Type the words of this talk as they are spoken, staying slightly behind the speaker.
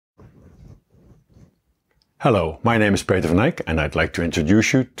Hello, my name is Peter van Eyck and I'd like to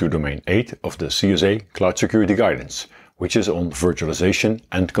introduce you to domain 8 of the CSA Cloud Security Guidance, which is on virtualization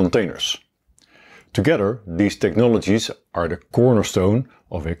and containers. Together, these technologies are the cornerstone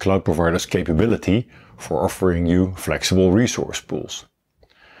of a cloud provider's capability for offering you flexible resource pools.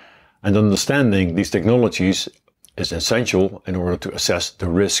 And understanding these technologies is essential in order to assess the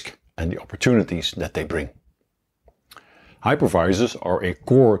risk and the opportunities that they bring. Hypervisors are a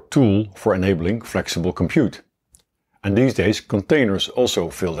core tool for enabling flexible compute. And these days, containers also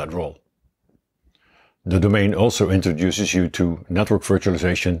fill that role. The domain also introduces you to network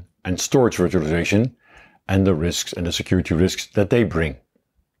virtualization and storage virtualization and the risks and the security risks that they bring.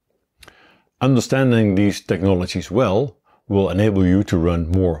 Understanding these technologies well will enable you to run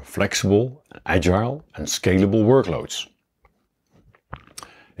more flexible, agile and scalable workloads.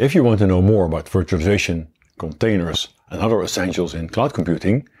 If you want to know more about virtualization, containers and other essentials in cloud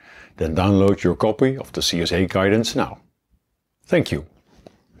computing, then download your copy of the CSA guidance now. Thank you.